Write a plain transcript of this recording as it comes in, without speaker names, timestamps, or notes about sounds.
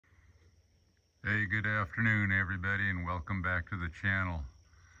Hey, good afternoon everybody, and welcome back to the channel.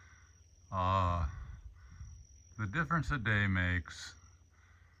 The difference a day makes.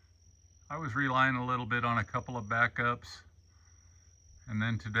 I was relying a little bit on a couple of backups, and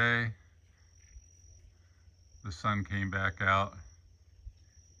then today the sun came back out.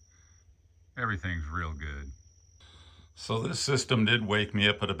 Everything's real good. So this system did wake me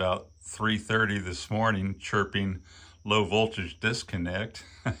up at about 3:30 this morning, chirping low voltage disconnect.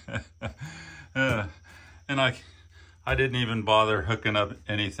 And I didn't even bother hooking up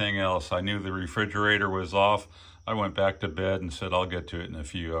anything else. I knew the refrigerator was off. I went back to bed and said, I'll get to it in a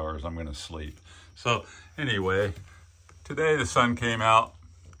few hours. I'm going to sleep. So anyway, today the sun came out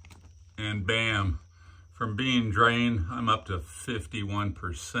and bam, from being drained, I'm up to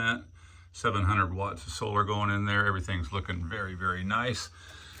 51%, 700 watts of solar going in there. Everything's looking very, very nice.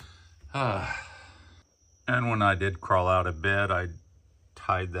 And when I did crawl out of bed, I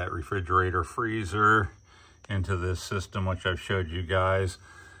tied that refrigerator freezer into this system, which I've showed you guys.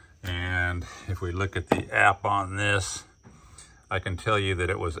 And if we look at the app on this, I can tell you that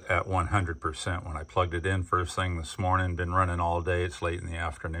it was at 100% when I plugged it in first thing this morning. Been running all day. It's late in the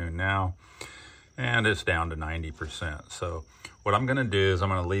afternoon now, and it's down to 90%. So what I'm going to do is I'm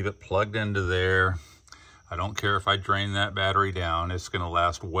going to leave it plugged into there. I don't care if I drain that battery down. It's going to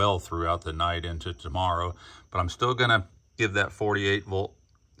last well throughout the night into tomorrow, but I'm still going to give that 48 volt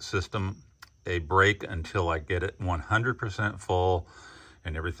system a break until I get it 100% full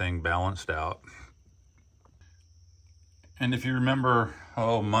and everything balanced out. And if you remember,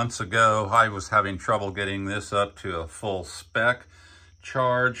 months ago, I was having trouble getting this up to a full spec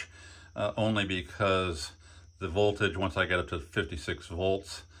charge, only because the voltage, once I get up to 56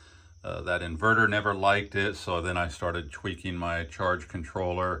 volts, that inverter never liked it. So then I started tweaking my charge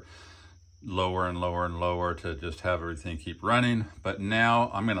controller lower and lower and lower to just have everything keep running. But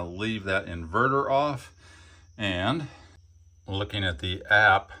now I'm going to leave that inverter off, and looking at the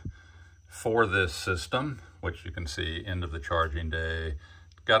app for this system, which you can see end of the charging day,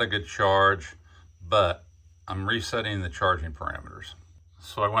 got a good charge, but I'm resetting the charging parameters.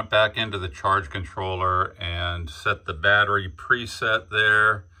 So I went back into the charge controller and set the battery preset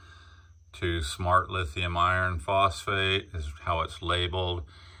there to smart lithium iron phosphate is how it's labeled.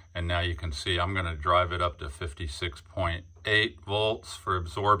 And now you can see I'm going to drive it up to 56.8 volts for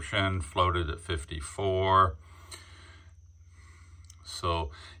absorption, floated at 54.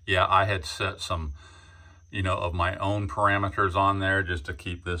 So yeah, I had set some, of my own parameters on there just to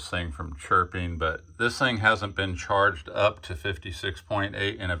keep this thing from chirping, but this thing hasn't been charged up to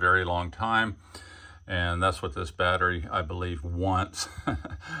 56.8 in a very long time. And that's what this battery, I believe, wants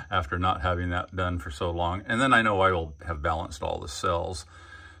after not having that done for so long. And then I know I will have balanced all the cells.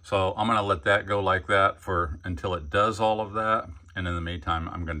 So I'm going to let that go like that until it does all of that. And in the meantime,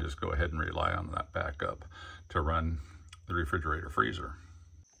 I'm going to just go ahead and rely on that backup to run the refrigerator freezer.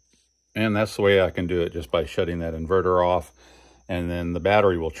 And that's the way I can do it, just by shutting that inverter off. And then the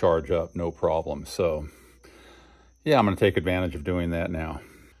battery will charge up, no problem. So yeah, I'm going to take advantage of doing that now.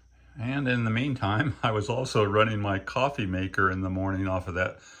 And in the meantime, I was also running my coffee maker in the morning off of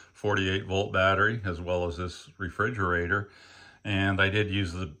that 48 volt battery, as well as this refrigerator. And I did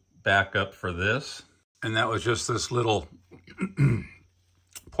use the backup for this. And that was just this little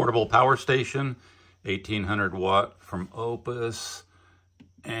portable power station, 1800 watt from Opus.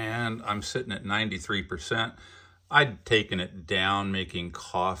 And I'm sitting at 93%. I'd taken it down making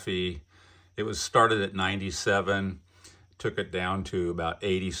coffee. It was started at 97, took it down to about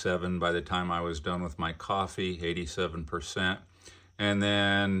 87 by the time I was done with my coffee, 87%. And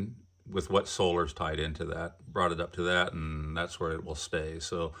then with what solar's tied into that, brought it up to that, and that's where it will stay.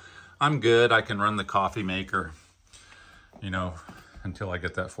 So I'm good. I can run the coffee maker, until I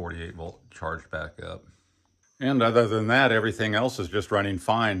get that 48 volt charge back up. And other than that, everything else is just running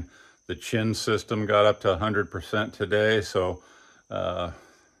fine. The chin system got up to 100% today, so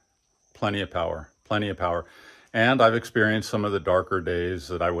plenty of power. And I've experienced some of the darker days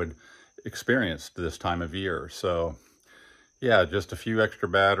that I would experience this time of year. So yeah, just a few extra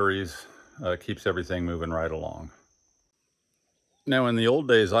batteries keeps everything moving right along. Now, in the old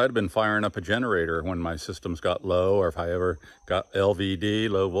days, I'd been firing up a generator when my systems got low, or if I ever got LVD,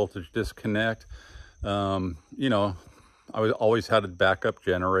 low voltage disconnect. I always had a backup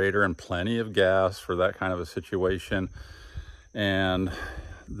generator and plenty of gas for that kind of a situation. And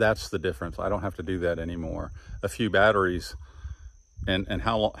that's the difference. I don't have to do that anymore. A few batteries, and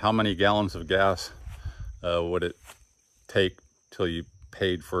how many gallons of gas would it take till you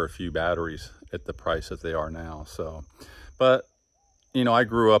paid for a few batteries at the price that they are now? So, but I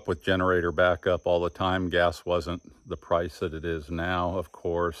grew up with generator backup all the time. Gas wasn't the price that it is now, of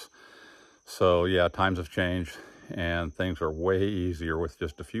course. So yeah, times have changed and things are way easier with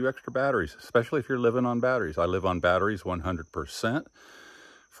just a few extra batteries, especially if you're living on batteries. I live on batteries 100%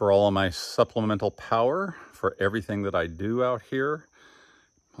 for all of my supplemental power, for everything that I do out here.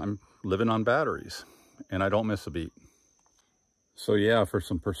 I'm living on batteries and I don't miss a beat. So yeah, for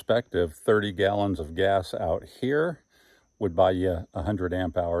some perspective, 30 gallons of gas out here would buy you a 100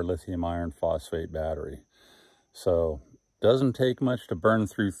 amp hour lithium iron phosphate battery. So doesn't take much to burn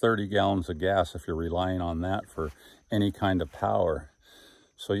through 30 gallons of gas if you're relying on that for any kind of power.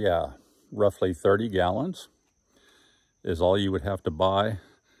 So yeah, roughly 30 gallons is all you would have to buy.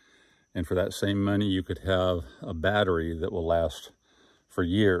 And for that same money, you could have a battery that will last for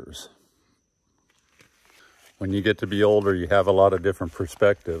years. When you get to be older, you have a lot of different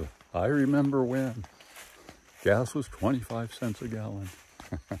perspective. I remember when gas was 25 cents a gallon.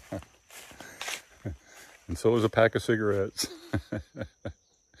 And so was a pack of cigarettes.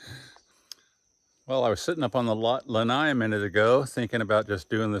 Well, I was sitting up on the lanai a minute ago thinking about just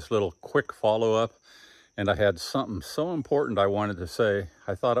doing this little quick follow-up, and I had something so important I wanted to say.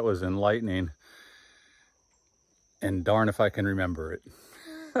 I thought it was enlightening, and darn if I can remember it.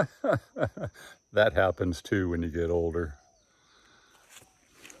 That happens too when you get older.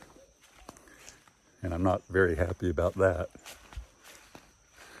 And I'm not very happy about that.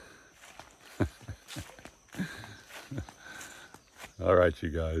 All right, you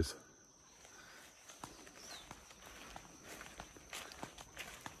guys.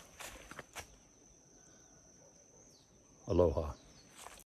 Aloha.